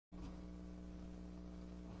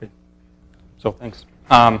So thanks.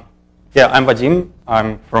 Yeah, I'm Vadim.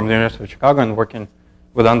 I'm from the University of Chicago and working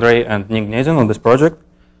with Andrei and Nick Gnezin on this project.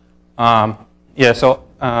 Yeah, so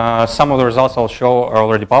some of the results I'll show are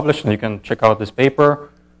already published, and you can check out this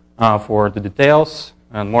paper for the details,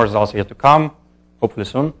 and more results yet to come, hopefully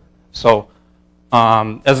soon. So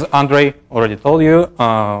as Andrei already told you,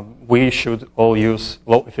 we should all use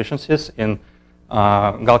low efficiencies in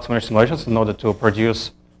galaxy simulations in order to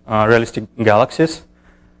produce realistic galaxies.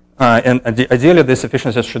 And ideally, these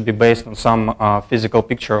efficiencies should be based on some physical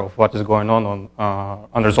picture of what is going on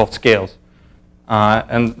unresolved scales.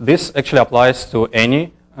 And this actually applies to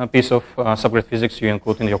any piece of subgrid physics you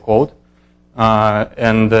include in your code.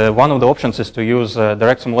 And one of the options is to use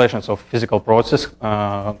direct simulations of physical processes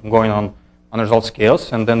going on unresolved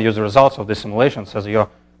scales, and then use the results of these simulations as your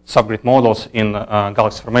subgrid models in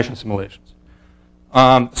galaxy formation simulations.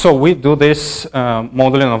 So we do this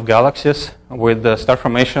modeling of galaxies with the star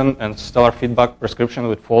formation and stellar feedback prescription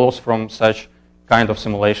which follows from such kind of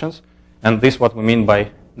simulations. And this is what we mean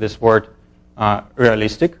by this word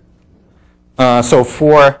realistic. So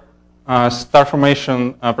for star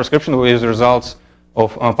formation prescription, we use the results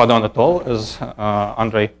of Padon et al., as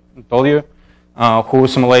Andrei told you, who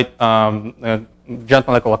simulate jet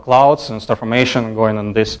molecular clouds and star formation going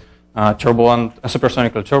on this turbulent,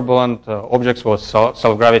 supersonically turbulent objects with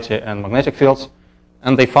self-gravity and magnetic fields.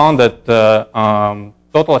 And they found that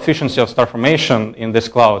total efficiency of star formation in these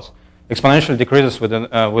clouds exponentially decreases with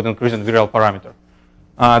increasing virial parameter.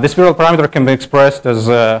 This virial parameter can be expressed as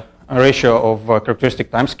a ratio of characteristic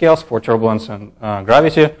timescales for turbulence and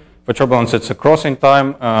gravity. For turbulence, it's a crossing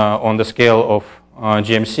time on the scale of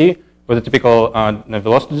GMC with a typical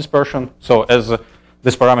velocity dispersion. So as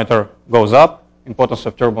this parameter goes up, importance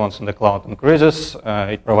of turbulence in the cloud increases,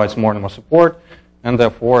 it provides more and more support, and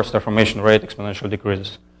therefore star formation rate exponentially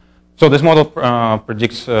decreases. So this model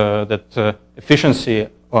predicts that efficiency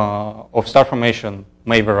of star formation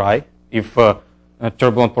may vary if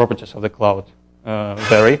turbulent properties of the cloud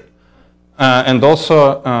vary. And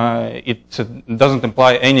also, it doesn't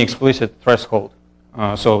imply any explicit threshold.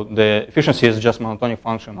 So the efficiency is just monotonic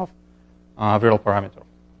function of virial parameter.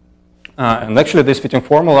 And actually, this fitting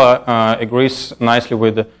formula agrees nicely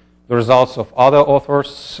with the results of other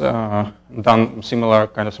authors done similar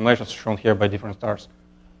kind of simulations shown here by different stars.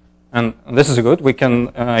 And this is good. We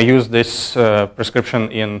can use this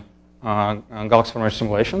prescription in galaxy formation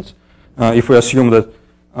simulations. If we assume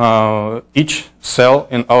that each cell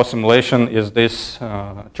in our simulation is this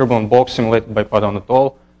turbulent box simulated by Padon et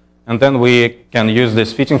al., and then we can use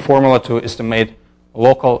this fitting formula to estimate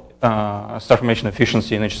local star formation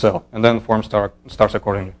efficiency in each cell, and then form stars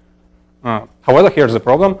accordingly. However, here's the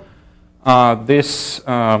problem. This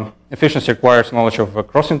efficiency requires knowledge of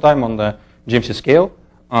crossing time on the GMC scale,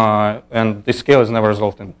 and this scale is never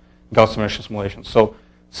resolved in galaxy formation simulations. So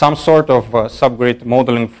some sort of subgrid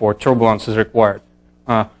modeling for turbulence is required.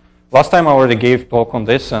 Last time I already gave talk on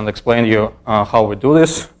this and explained you how we do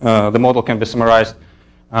this. The model can be summarized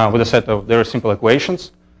with a set of very simple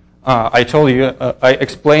equations. I told you, I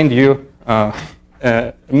explained you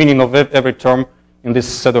meaning of every term in this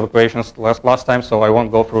set of equations last time, so I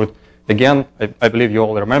won't go through it again. I believe you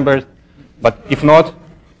all remember it. But if not,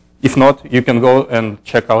 you can go and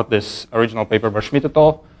check out this original paper by Schmidt et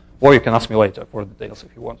al., or you can ask me later for details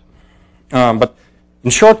if you want. But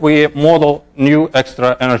in short, we model new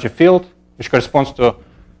extra energy field, which corresponds to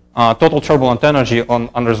total turbulent energy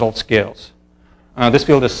on unresolved scales. This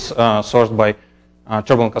field is sourced by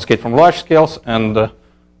turbulent cascade from large scales, and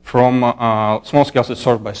from small scales it's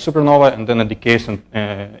sourced by supernova, and then it decays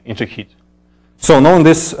into heat. So knowing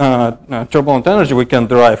this turbulent energy, we can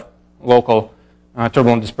derive local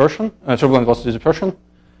turbulent velocity dispersion,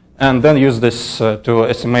 and then use this to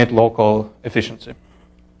estimate local efficiency.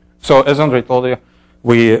 So as Andrei told you,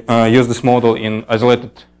 we use this model in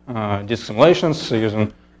isolated disk simulations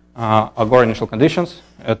using Agora initial conditions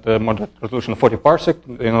at the moderate resolution of 40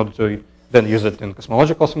 parsec in order to then use it in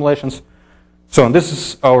cosmological simulations. So this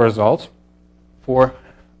is our result for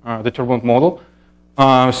the turbulent model.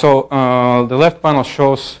 The left panel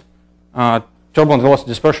shows turbulent velocity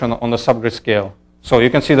dispersion on the subgrid scale. So you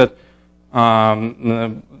can see that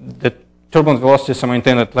the turbulent velocities are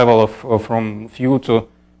maintained at level of from few to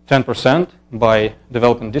 10% by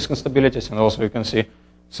developing disk instabilities, and also you can see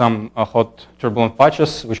some hot turbulent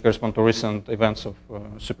patches which correspond to recent events of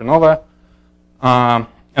supernova.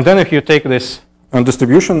 And then if you take this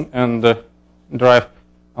distribution and derive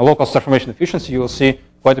a local star formation efficiency, you will see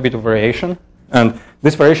quite a bit of variation. And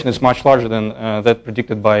this variation is much larger than that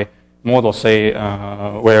predicted by models, say,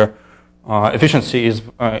 where efficiency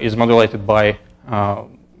is modulated by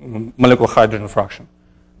molecular hydrogen fraction.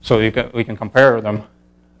 So we can compare them,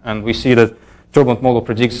 and we see that turbulent model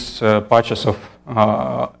predicts patches of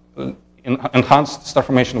enhanced star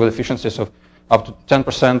formation with efficiencies of up to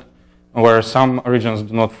 10%, where some regions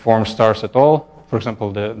do not form stars at all. For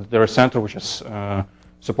example, the center, which is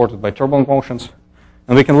supported by turbulent motions.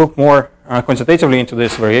 And we can look more quantitatively into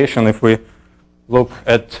this variation if we look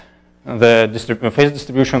at the phase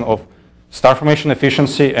distribution of star formation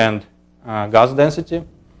efficiency and gas density.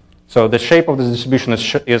 So the shape of this distribution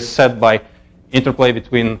is set by interplay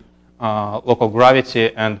between local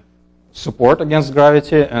gravity and support against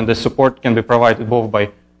gravity, and the support can be provided both by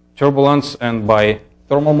turbulence and by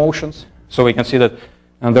thermal motions. So we can see that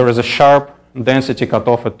there is a sharp density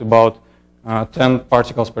cutoff at about 10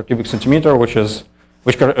 particles per cubic centimeter,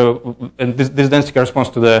 and this density corresponds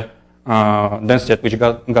to the density at which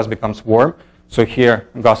gas becomes warm. So here,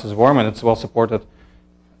 gas is warm, and it's well supported.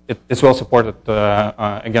 It's well supported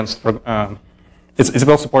against. It's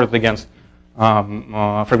well supported against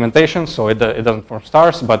fragmentation, so it doesn't form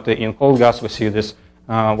stars. But in cold gas, we see this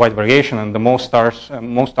wide variation, and the most stars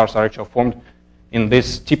are actually formed in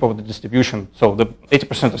this tip of the distribution. So the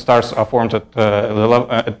 80% of stars are formed at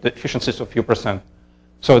the efficiencies of few percent.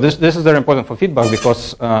 So this is very important for feedback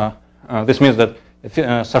because this means that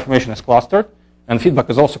star formation is clustered, and feedback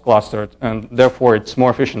is also clustered, and therefore it's more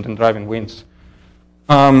efficient in driving winds.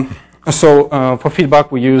 For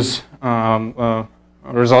feedback, we use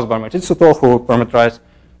results by Martins et al., who parameterize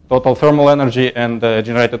total thermal energy and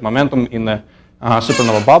generated momentum in a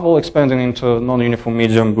supernova bubble expanding into non-uniform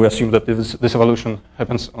medium. We assume that this evolution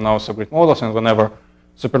happens on our subgrid models, and whenever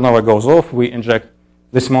supernova goes off, we inject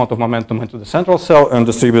this amount of momentum into the central cell and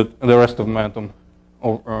distribute the rest of momentum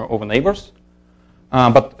over neighbors.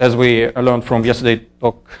 But as we learned from yesterday's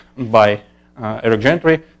talk by Eric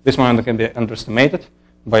Gentry, this momentum can be underestimated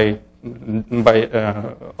by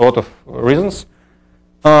a lot of reasons.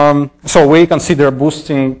 So we consider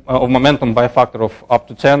boosting of momentum by a factor of up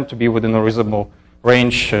to 10 to be within a reasonable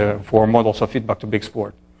range for models of feedback to be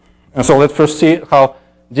explored. And so let's first see how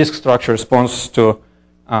disk structure responds to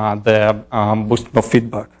the boosting of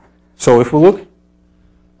feedback. So if we look,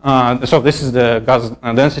 so this is the gas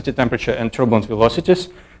density, temperature, and turbulent velocities,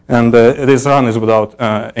 and this run is without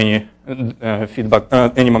any feedback,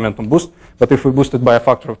 any momentum boost. But if we boost it by a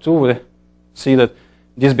factor of 2, we see that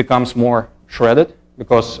this becomes more shredded,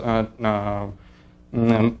 because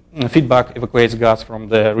feedback evacuates gas from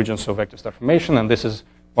the regions of active star formation, and this is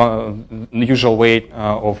the usual way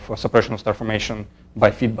of suppression of star formation by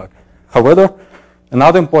feedback. However,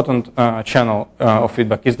 another important channel of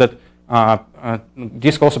feedback is that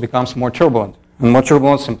disk also becomes more turbulent, and more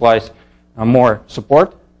turbulence implies more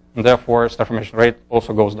support, and therefore star formation rate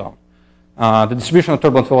also goes down. The distribution of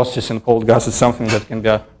turbulent velocities in cold gas is something that can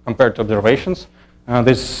be compared to observations.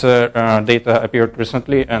 This data appeared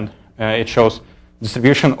recently, and it shows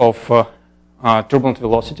distribution of turbulent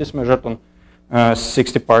velocities measured on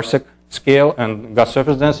 60 parsec scale and gas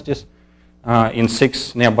surface densities in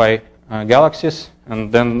 6 nearby galaxies.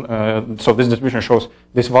 And then, so this distribution shows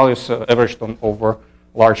these values averaged on over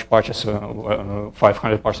large patches,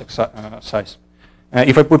 500 parsec size.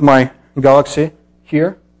 If I put my galaxy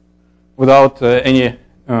here, without any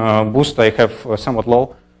boost, I have somewhat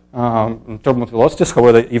low turbulent velocities.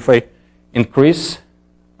 However, if I increase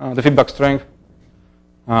the feedback strength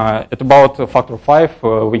at about a factor of 5,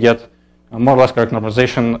 we get more or less correct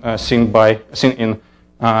normalization seen in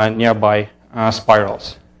nearby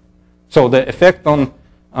spirals. So the effect on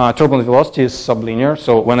turbulent velocity is sublinear.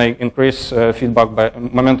 So when I increase feedback by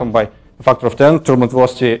momentum by a factor of 10, turbulent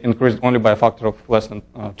velocity increased only by a factor of less than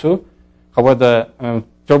 2. However, the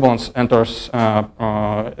turbulence enters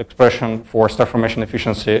expression for star formation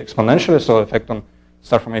efficiency exponentially, so the effect on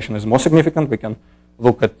star formation is more significant. We can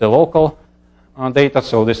look at the local data.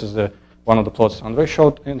 So this is one of the plots Andrei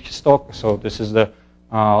showed in his talk. So this is the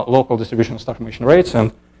local distribution of star formation rates,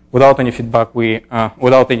 and without any feedback,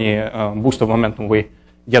 without any boost of momentum, we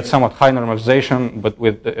get somewhat high normalization, but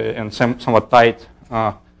with and somewhat tight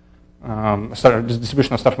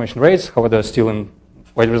distribution of star formation rates. However, still in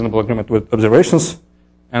quite reasonable agreement with observations.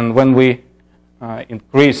 And when we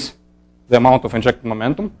increase the amount of injected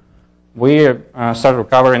momentum, we start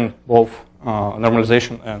recovering both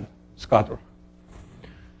normalization and scatter.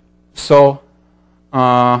 So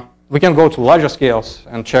we can go to larger scales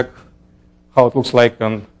and check how it looks like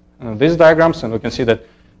on these diagrams, and we can see that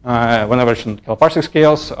whenever it's in kiloparsec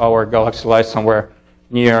scales, our galaxy lies somewhere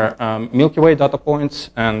near Milky Way data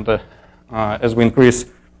points, and as we increase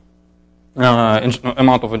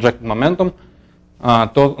amount of injected momentum,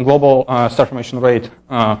 global star formation rate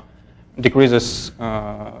decreases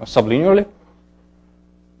sublinearly,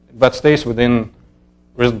 but stays within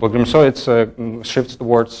reasonable agreement. So it shifts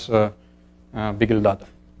towards bigger data.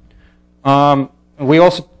 We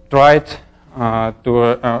also tried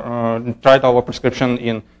tried our prescription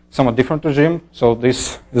in somewhat different regime. So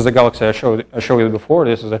this is the galaxy I showed you before.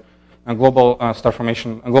 This is a global star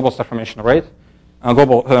formation rate,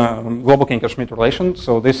 global Kinker-Schmidt relation.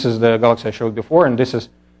 So this is the galaxy I showed before, and this is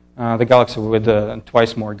the galaxy with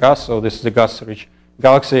twice more gas. So this is the gas-rich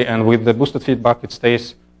galaxy, and with the boosted feedback, it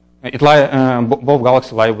stays. Both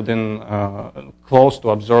galaxies lie within close to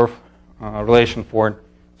observe relation for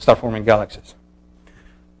star-forming galaxies.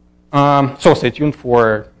 So stay tuned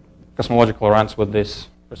for cosmological runs with this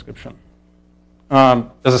prescription.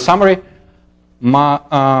 As a summary,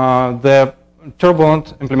 the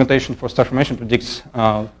turbulent implementation for star formation predicts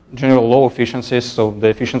general low efficiencies. So the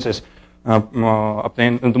efficiencies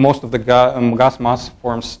obtained, and most of the gas mass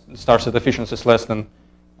forms stars at efficiencies less than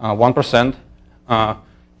 1%.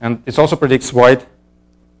 And it also predicts wide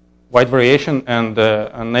variation and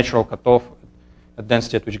a natural cutoff at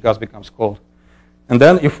density at which gas becomes cold. And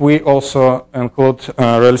then if we also include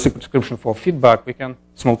realistic prescription for feedback, we can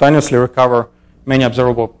simultaneously recover many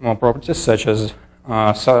observable properties, such as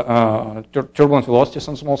turbulent velocities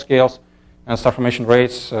on small scales and star formation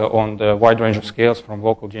rates on the wide range of scales, from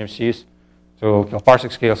local GMCs to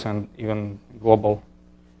kiloparsec scales and even global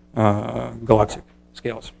galactic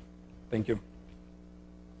scales. Thank you.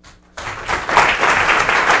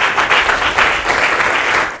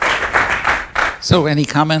 So any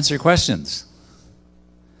comments or questions?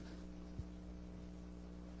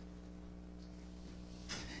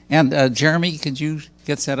 And Jeremy, could you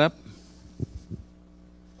get set up?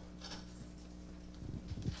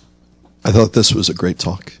 I thought this was a great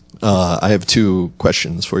talk. I have two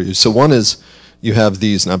questions for you. So one is, you have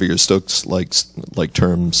these Navier-Stokes like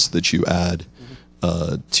terms that you add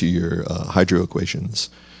to your hydro equations.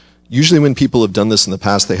 Usually when people have done this in the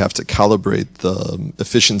past, they have to calibrate the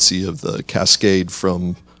efficiency of the cascade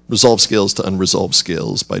from resolved scales to unresolved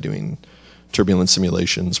scales by doing turbulent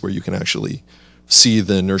simulations where you can actually see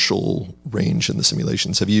the inertial range in the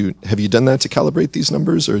simulations. Have you done that to calibrate these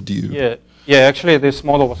numbers, or do you? Yeah. Actually, this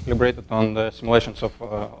model was calibrated on the simulations of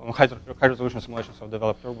high-resolution simulations of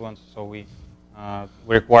developed turbulence. So we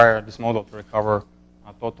require this model to recover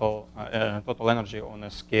total energy on a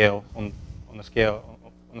scale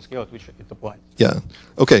at which it applies. Yeah.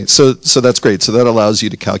 Okay. So that's great. So that allows you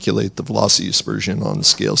to calculate the velocity dispersion on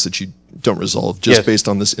scales that you don't resolve just based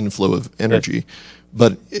on this inflow of energy. Yes.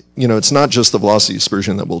 But it's not just the velocity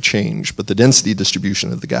dispersion that will change, but the density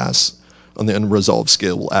distribution of the gas on the unresolved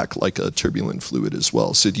scale will act like a turbulent fluid as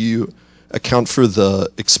well. So do you account for the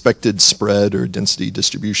expected spread or density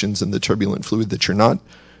distributions in the turbulent fluid that you're not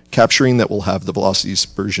capturing that will have the velocity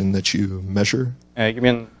dispersion that you measure? You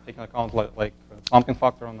mean taking account like pumping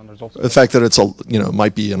factor on the results? The fact that it's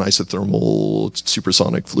might be an isothermal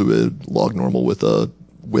supersonic fluid log normal with a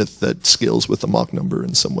width that scales with the Mach number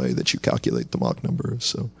in some way that you calculate the Mach number.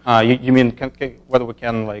 So you mean whether we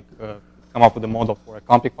can come up with a model for a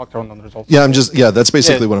pumping factor on the results? Yeah, that's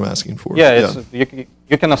basically what I'm asking for. Yeah, you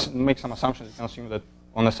can make some assumptions. You can assume that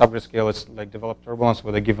on a subgrid scale it's like developed turbulence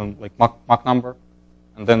with a given Mach number,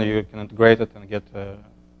 and then you can integrate it and get a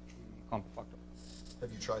pumping factor.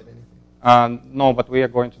 Have you tried anything? No, but we are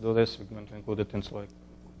going to do this. We're going to include it into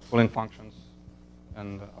pooling functions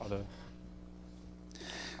and other.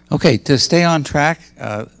 Okay, to stay on track,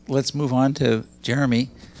 let's move on to Jeremy.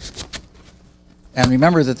 And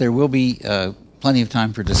remember that there will be plenty of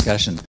time for discussion.